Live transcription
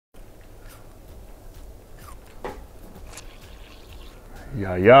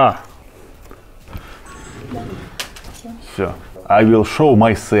Yeah. Все. I will show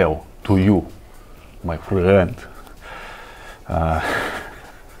myself to you, my friend.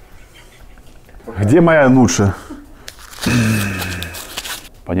 Где моя лучше?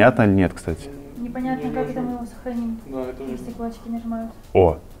 Понятно или нет, кстати? Непонятно, как это мы его сохраним, если клавишки нажимают.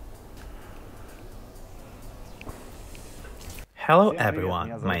 О. Hello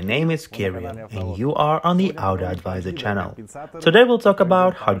everyone, my name is Kirill and you are on the AutoAdviser channel. Today we'll talk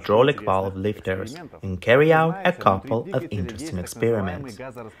about hydraulic valve lifters and carry out a couple of interesting experiments.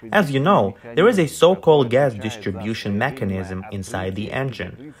 As you know, there is a so-called gas distribution mechanism inside the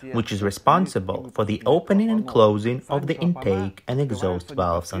engine, which is responsible for the opening and closing of the intake and exhaust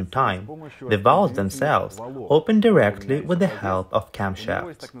valves on time. The valves themselves open directly with the help of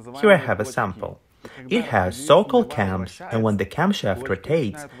camshafts. Here I have a sample. It has so-called cams, and when the camshaft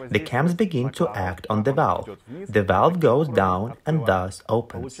rotates, the cams begin to act on the valve. The valve goes down and thus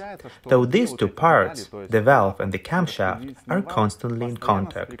opens. So these two parts, the valve and the camshaft, are constantly in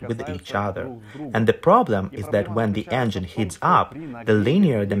contact with each other. And the problem is that when the engine heats up, the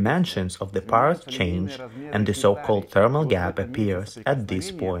linear dimensions of the parts change, and the so-called thermal gap appears at this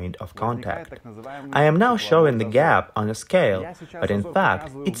point of contact. I am now showing the gap on a scale, but in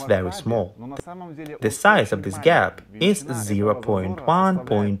fact, it's very small. The size of this gap is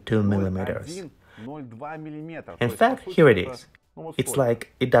 0.1.2 millimeters. In fact, here it is. It's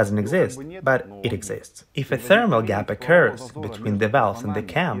like it doesn't exist, but it exists. If a thermal gap occurs between the valves and the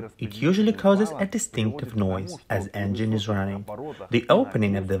cam, it usually causes a distinctive noise as engine is running. The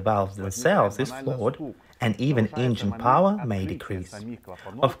opening of the valves themselves is flawed, and even engine power may decrease.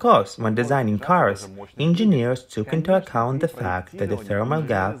 Of course, when designing cars, engineers took into account the fact that a thermal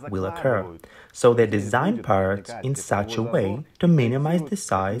gap will occur, so they designed parts in such a way to minimize the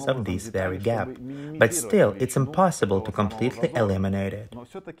size of this very gap. But still, it's impossible to completely eliminate it.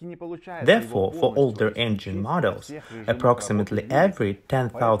 Therefore, for older engine models, approximately every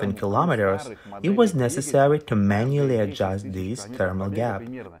 10,000 kilometers, it was necessary to manually adjust this thermal gap.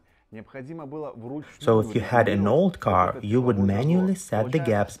 So if you had an old car, you would manually set the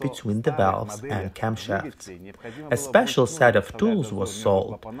gaps between the valves and camshafts. A special set of tools was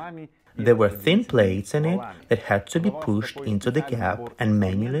sold. There were thin plates in it that had to be pushed into the gap and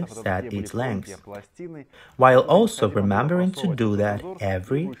manually set its length, while also remembering to do that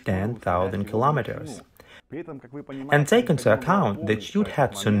every 10,000 kilometers. And take into account that you'd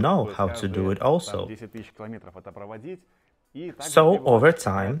have to know how to do it also. So, over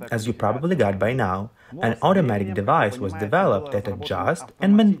time, as you probably got by now, an automatic device was developed that adjusts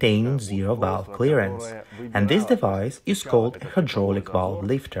and maintains zero valve clearance, and this device is called a hydraulic valve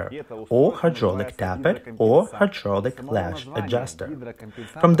lifter, or hydraulic tappet, or hydraulic lash adjuster.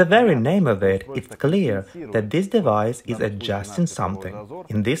 From the very name of it, it's clear that this device is adjusting something,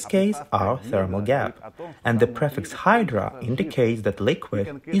 in this case our thermal gap, and the prefix hydra indicates that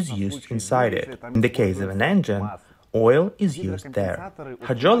liquid is used inside it. In the case of an engine, oil is used there.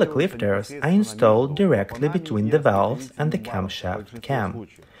 Hydraulic lifters are installed directly between the valves and the camshaft cam.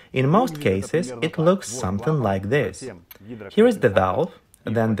 In most cases, it looks something like this. Here is the valve,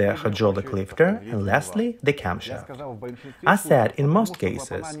 then the hydraulic lifter, and lastly, the camshaft. I said in most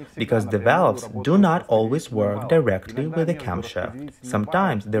cases, because the valves do not always work directly with the camshaft.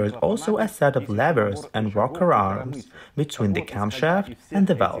 Sometimes there is also a set of levers and rocker arms between the camshaft and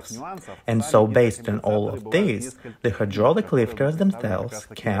the valves. And so based on all of these, the hydraulic lifters themselves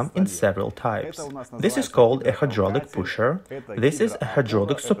come in several types. This is called a hydraulic pusher, this is a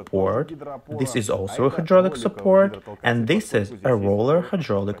hydraulic support, this is also a hydraulic support, and this is a roller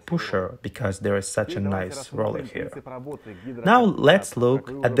hydraulic pusher, because there is such a nice roller here. Now let's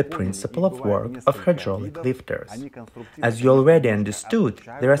look at the principle of work of hydraulic lifters. As you already understood,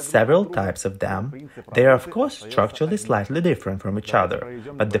 there are several types of them. They are of course structurally slightly different from each other,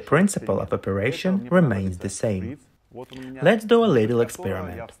 but the principle of operation remains the same. Let's do a little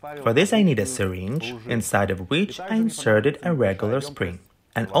experiment. For this I need a syringe, inside of which I inserted a regular spring.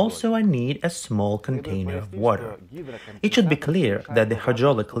 And also I need a small container of water. It should be clear that the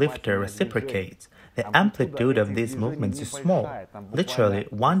hydraulic lifter reciprocates. The amplitude of these movements is small, literally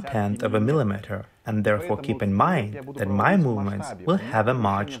 1/10 of a millimeter, and therefore keep in mind that my movements will have a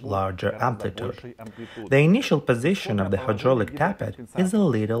much larger amplitude. The initial position of the hydraulic tappet is a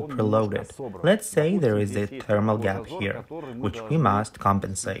little preloaded. Let's say there is a thermal gap here, which we must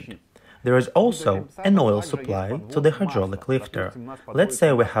compensate. There is also an oil supply to the hydraulic lifter. Let's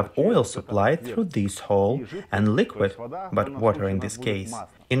say we have oil supplied through this hole and liquid, but water in this case.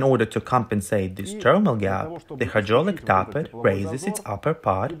 In order to compensate this thermal gap, the hydraulic tappet raises its upper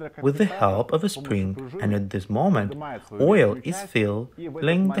part with the help of a spring, and at this moment, oil is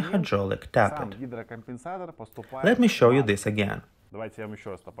filling the hydraulic tappet. Let me show you this again.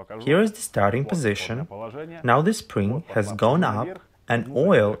 Here is the starting position. Now the spring has gone up and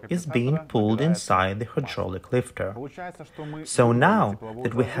oil is being pulled inside the hydraulic lifter. So now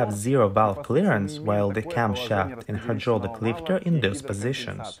that we have zero valve clearance while the camshaft and hydraulic lifter in those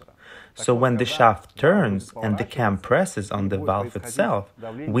positions. So when the shaft turns and the cam presses on the valve itself,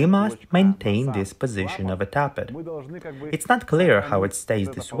 we must maintain this position of a tappet. It's not clear how it stays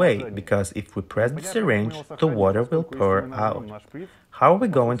this way, because if we press the syringe, the water will pour out. How are we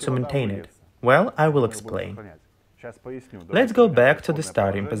going to maintain it? Well, I will explain. Let's go back to the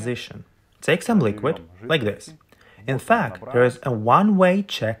starting position. Take some liquid, like this. In fact, there is a one-way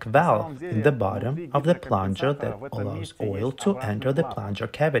check valve in the bottom of the plunger that allows oil to enter the plunger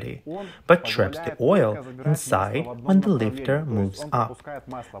cavity, but traps the oil inside when the lifter moves up.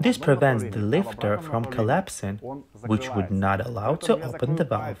 This prevents the lifter from collapsing, which would not allow to open the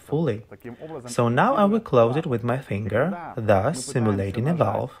valve fully. So now I will close it with my finger, thus simulating a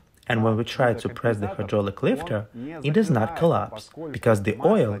valve. And when we try to press the hydraulic lifter, it does not collapse, because the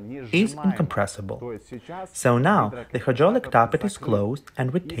oil is incompressible. So now, the hydraulic tappet is closed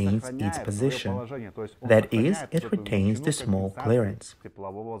and retains its position. That is, it retains the small clearance.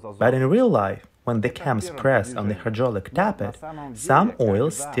 But in real life, when the cams press on the hydraulic tappet, some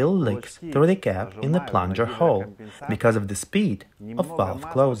oil still leaks through the gap in the plunger hole because of the speed of valve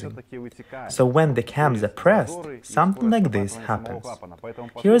closing. So when the cams are pressed, something like this happens.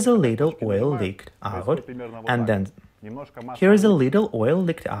 Here is a little oil leaked out, and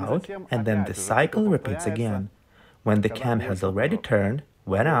then the cycle repeats again. When the cam has already turned,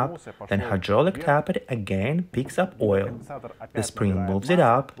 went up, then hydraulic tappet again picks up oil. The spring moves it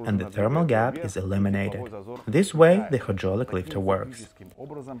up and the thermal gap is eliminated. This way the hydraulic lifter works.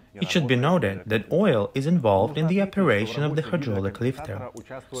 It should be noted that oil is involved in the operation of the hydraulic lifter,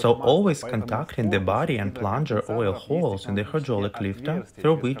 so always contacting the body and plunger oil holes in the hydraulic lifter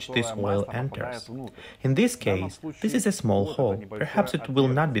through which this oil enters. In this case, this is a small hole, perhaps it will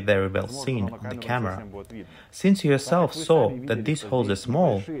not be very well seen on the camera. Since you yourself saw that these holes are small,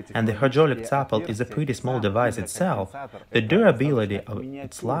 and the hydraulic tappet is a pretty small device itself, the durability of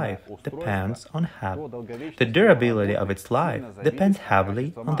its life depends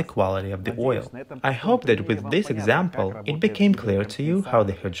heavily on the quality of the oil. I hope that with this example, it became clear to you how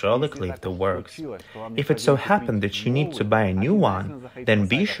the hydraulic lifter works. If it so happened that you need to buy a new one, then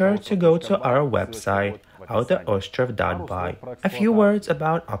be sure to go to our website, AutoAdviser.by. A few words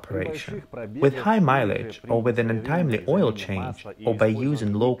about operation. With high mileage, or with an untimely oil change, or by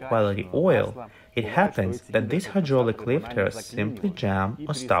using low-quality oil, it happens that these hydraulic lifters simply jam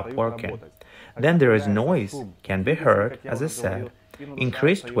or stop working. Then there is noise, can be heard, as I said,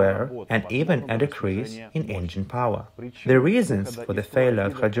 increased wear, and even a decrease in engine power. The reasons for the failure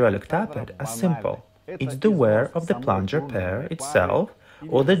of hydraulic tappet are simple. It's the wear of the plunger pair itself,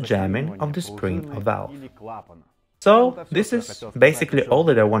 or the jamming of the spring or valve. So, this is basically all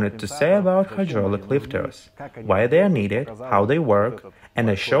that I wanted to say about hydraulic lifters, why they are needed, how they work, and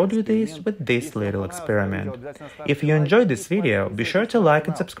I showed you this with this little experiment. If you enjoyed this video, be sure to like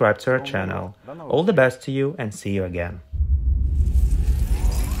and subscribe to our channel. All the best to you and see you again.